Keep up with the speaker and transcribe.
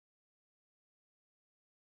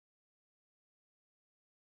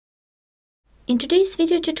In today's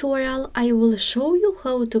video tutorial, I will show you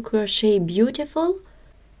how to crochet beautiful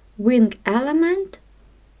wing element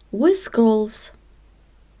with scrolls.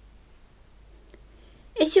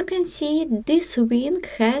 As you can see, this wing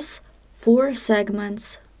has 4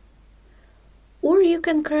 segments, or you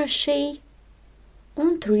can crochet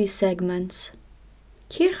on 3 segments.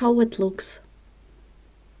 Here how it looks.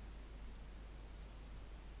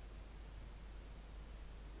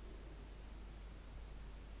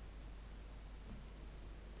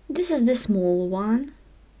 This is the small one.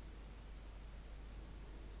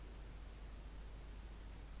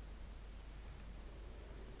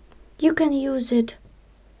 You can use it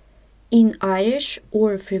in Irish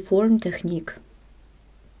or freeform technique.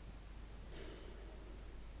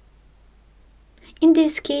 In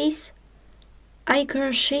this case, I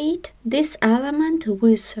crocheted this element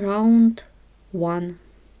with round 1.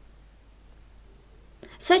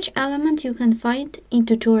 Such element you can find in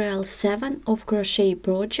tutorial 7 of crochet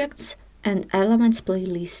projects and elements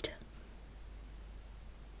playlist.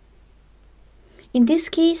 In this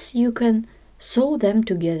case, you can sew them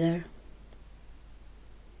together.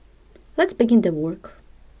 Let's begin the work.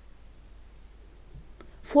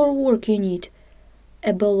 For work you need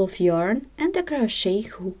a ball of yarn and a crochet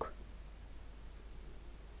hook.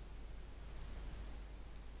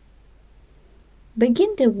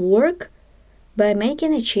 Begin the work by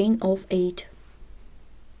making a chain of 8.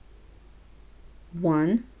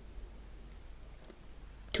 1,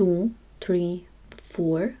 2, 3,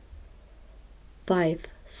 4, 5,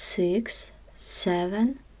 6,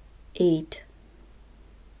 7, 8.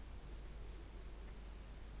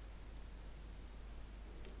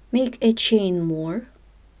 Make a chain more.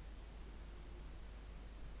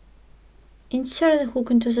 Insert the hook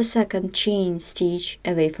into the second chain stitch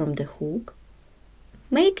away from the hook.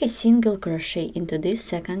 Make a single crochet into this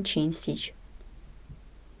second chain stitch.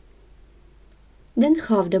 Then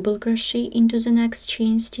half double crochet into the next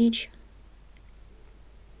chain stitch.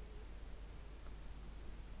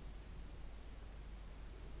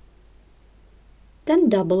 Then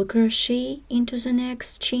double crochet into the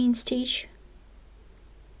next chain stitch.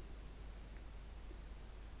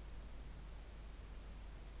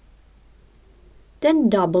 Then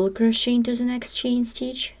double crochet into the next chain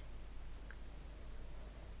stitch.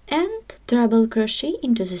 And treble crochet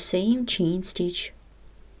into the same chain stitch.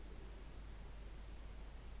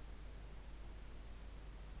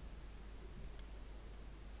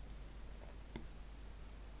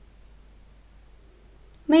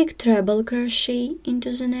 Make treble crochet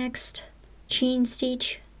into the next chain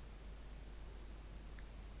stitch.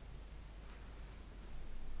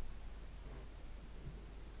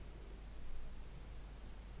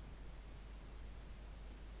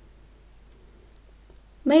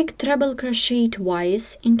 Make treble crochet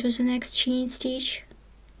twice into the next chain stitch.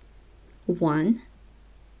 1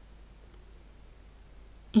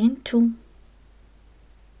 and 2.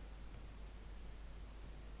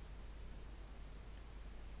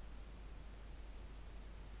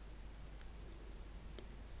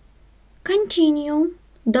 Continue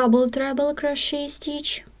double treble crochet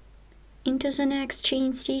stitch into the next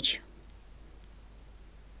chain stitch.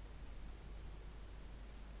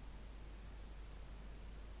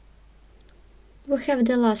 We have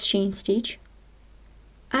the last chain stitch.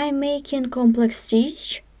 I'm making complex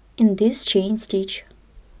stitch in this chain stitch.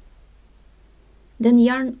 Then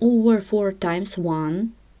yarn over 4 times.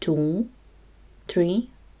 1, 2, 3,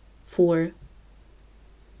 4.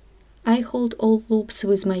 I hold all loops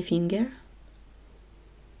with my finger.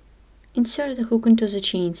 Insert the hook into the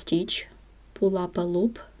chain stitch. Pull up a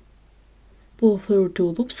loop. Pull through 2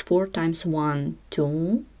 loops 4 times. 1,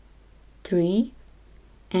 2, 3,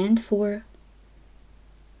 and 4.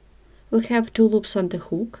 We have 2 loops on the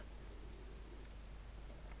hook.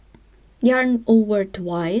 Yarn over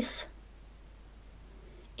twice.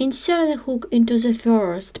 Insert the hook into the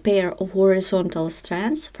first pair of horizontal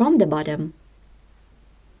strands from the bottom.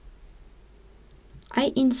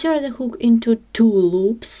 I insert the hook into 2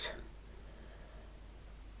 loops.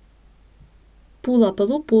 Pull up a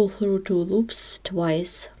loop, pull through 2 loops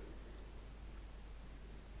twice.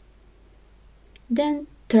 Then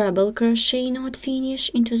treble crochet knot finish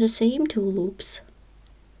into the same 2 loops.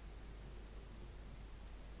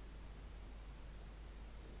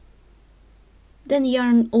 Then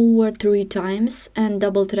yarn over 3 times and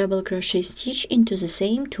double treble crochet stitch into the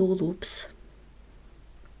same 2 loops.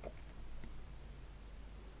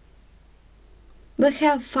 We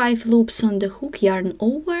have 5 loops on the hook, yarn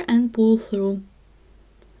over and pull through.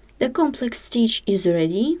 The complex stitch is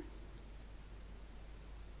ready.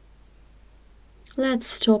 Let's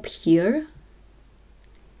stop here.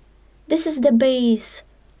 This is the base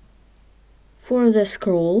for the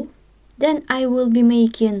scroll. Then I will be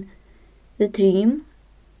making the trim.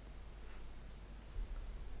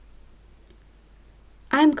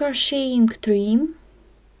 I'm crocheting trim.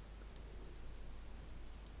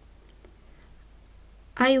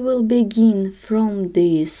 I will begin from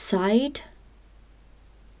this side,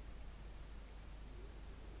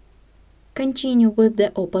 continue with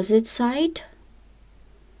the opposite side,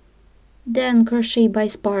 then crochet by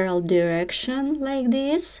spiral direction like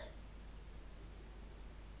this,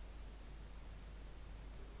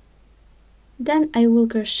 then I will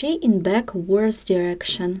crochet in backwards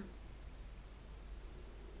direction.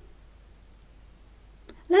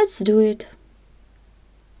 Let's do it.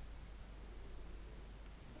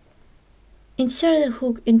 Insert the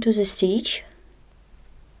hook into the stitch.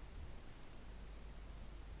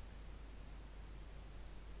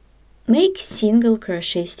 Make single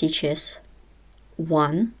crochet stitches.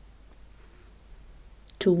 1,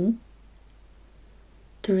 2,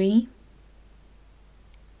 3,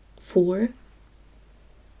 4,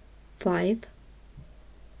 5,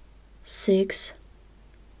 6,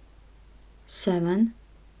 7,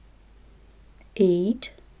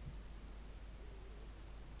 8,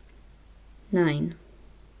 9.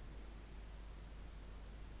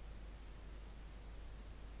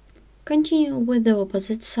 Continue with the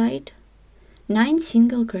opposite side. 9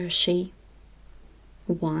 single crochet.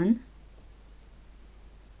 1,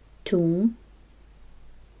 2,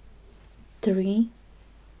 3,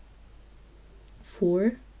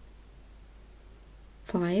 4,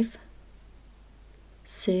 5,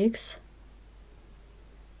 6,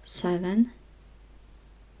 7,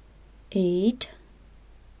 8,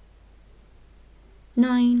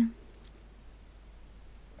 9.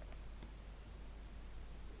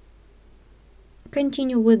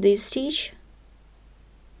 Continue with this stitch.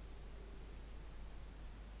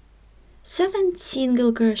 7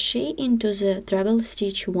 single crochet into the treble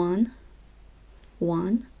stitch. 1,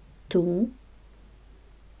 2,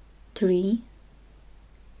 3,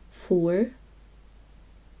 4,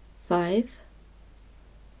 5,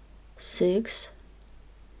 6,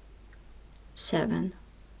 7.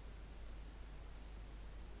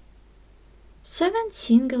 7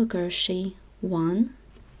 single crochet. 1,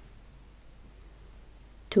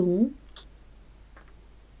 2,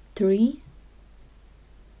 3,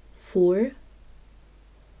 4,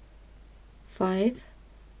 5,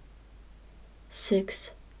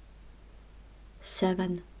 6,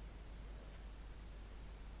 7.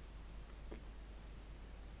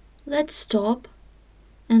 Let's stop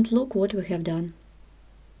and look what we have done.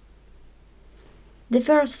 The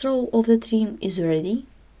first row of the trim is ready.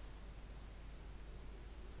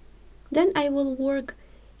 Then I will work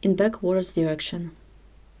in backwards direction.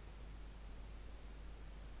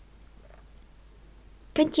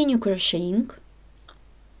 Continue crocheting,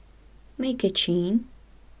 make a chain,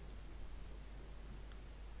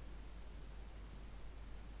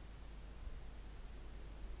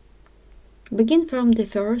 begin from the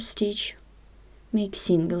first stitch, make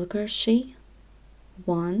single crochet,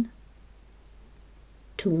 1,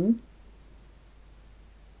 2,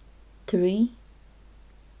 3,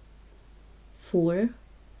 4,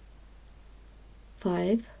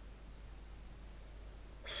 5,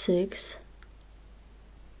 6,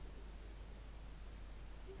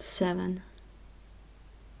 7.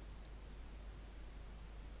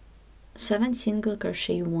 7 single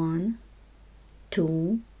crochet. 1,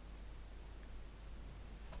 2,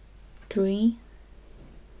 3,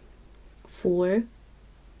 4,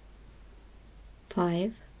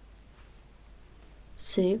 5,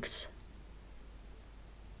 6,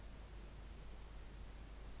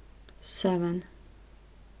 7.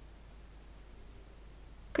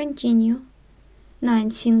 Continue.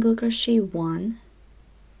 9 single crochet. 1,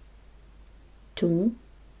 2,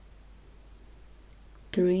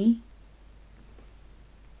 3,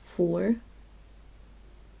 4,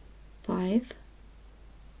 5,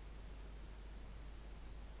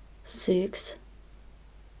 6,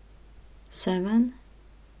 7,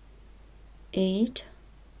 8,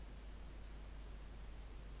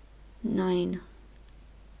 9.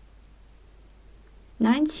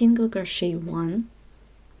 9 single crochet. 1,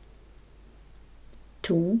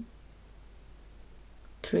 2,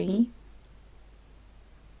 3,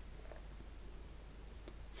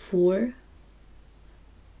 4,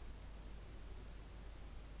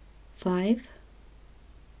 5,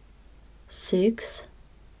 6,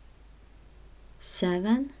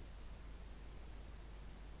 7,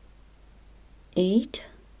 8,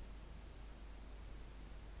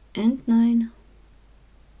 and 9.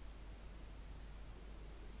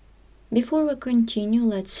 Before we continue,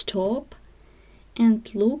 let's stop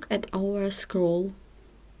and look at our scroll.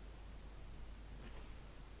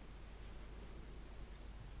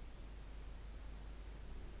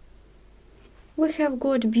 We have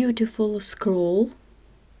got beautiful scroll.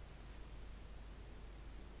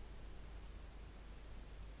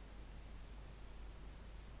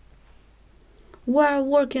 We are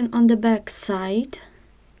working on the back side.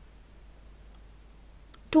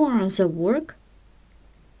 Turn the work.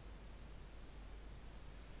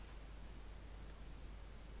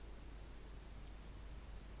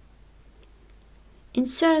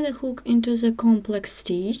 Insert the hook into the complex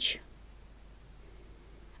stitch.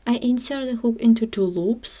 I insert the hook into 2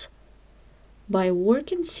 loops by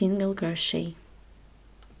working single crochet.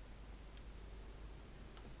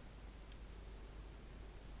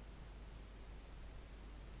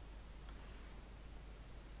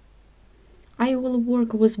 I will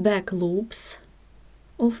work with back loops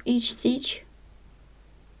of each stitch.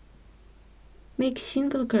 Make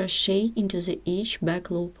single crochet into each back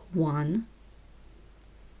loop 1,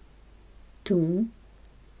 2,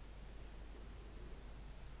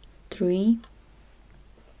 3,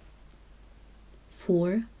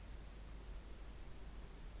 4,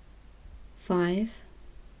 5,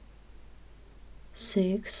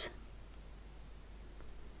 6,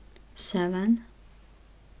 7,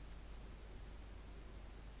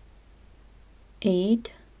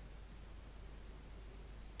 8,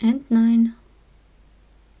 and 9.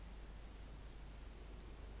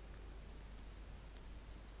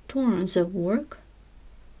 Turn the work.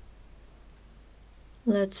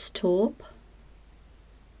 Let's stop.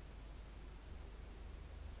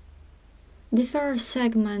 The first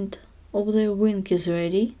segment of the wing is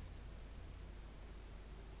ready.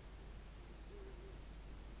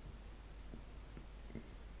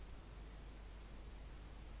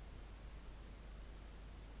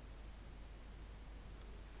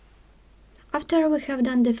 After we have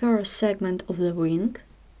done the first segment of the wing,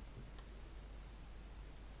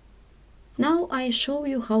 now I show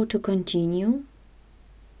you how to continue.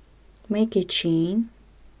 Make a chain.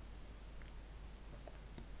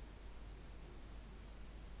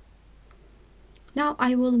 Now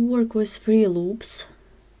I will work with 3 loops.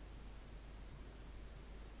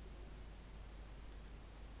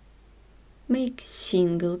 Make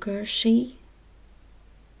single crochet.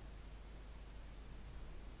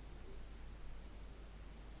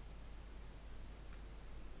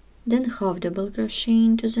 Then half double crochet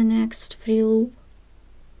into the next 3 loop.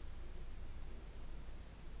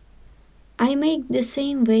 I make the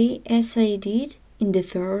same way as I did in the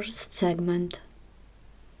first segment.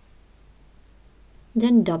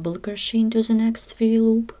 Then double crochet into the next 3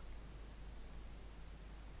 loop.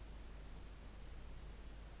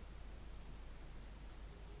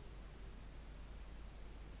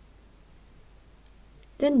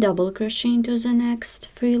 Then double crochet into the next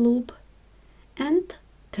 3 loop and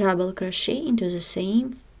treble crochet into the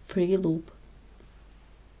same 3 loop.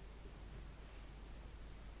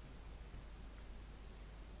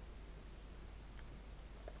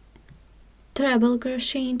 Treble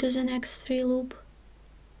crochet into the next 3 loop.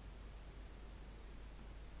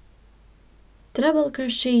 Treble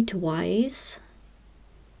crochet twice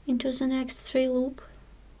into the next 3 loop.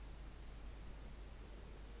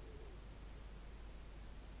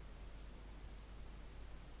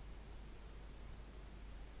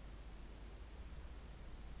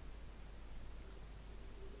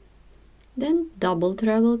 Then double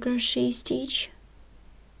treble crochet stitch.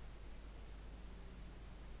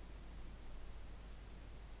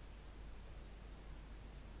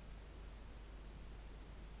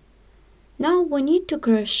 Now we need to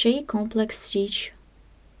crochet complex stitch.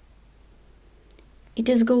 It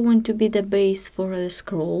is going to be the base for the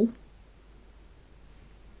scroll.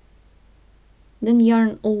 Then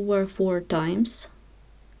yarn over 4 times.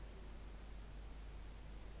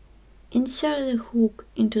 Insert the hook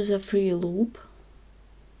into the free loop.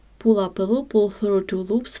 Pull up a loop, pull through 2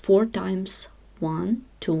 loops 4 times. 1,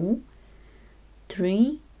 2,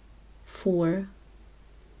 3, 4.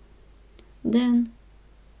 Then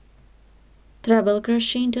treble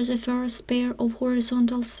crochet into the first pair of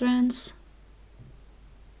horizontal strands.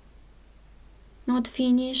 Not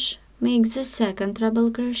finish. Make the second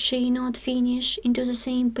treble crochet not finish into the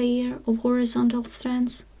same pair of horizontal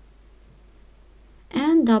strands.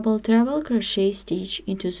 And double treble crochet stitch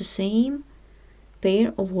into the same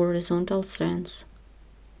pair of horizontal strands.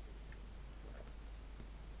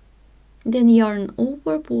 Then yarn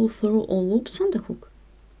over, pull through all loops on the hook.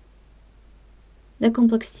 The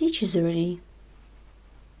complex stitch is ready.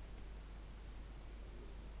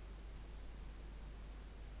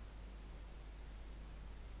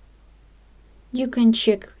 You can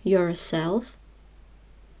check yourself.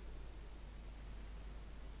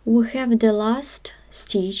 We have the last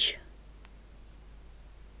stitch.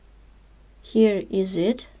 Here is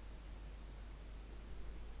it.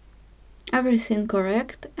 Everything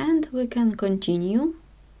correct, and we can continue.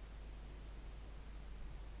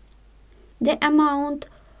 The amount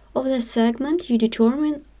of the segment you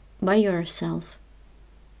determine by yourself.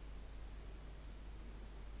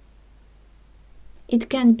 It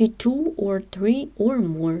can be 2 or 3 or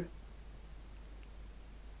more.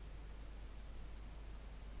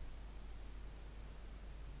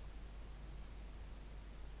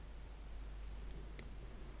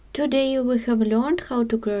 Today we have learned how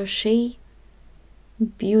to crochet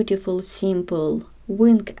beautiful simple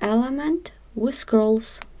wing element with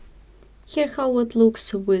scrolls. Here how it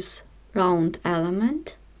looks with round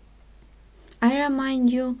element. I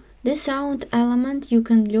remind you, this round element you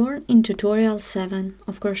can learn in tutorial 7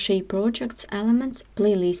 of Crochet Projects Elements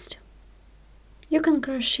playlist. You can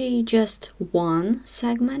crochet just one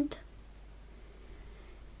segment,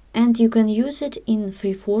 and you can use it in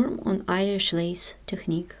freeform on Irish lace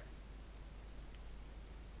technique.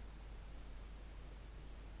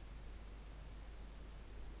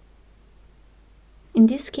 In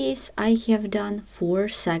this case, I have done 4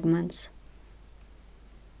 segments.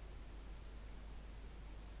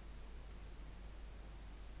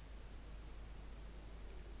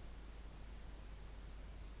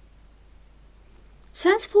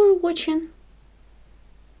 Thanks for watching.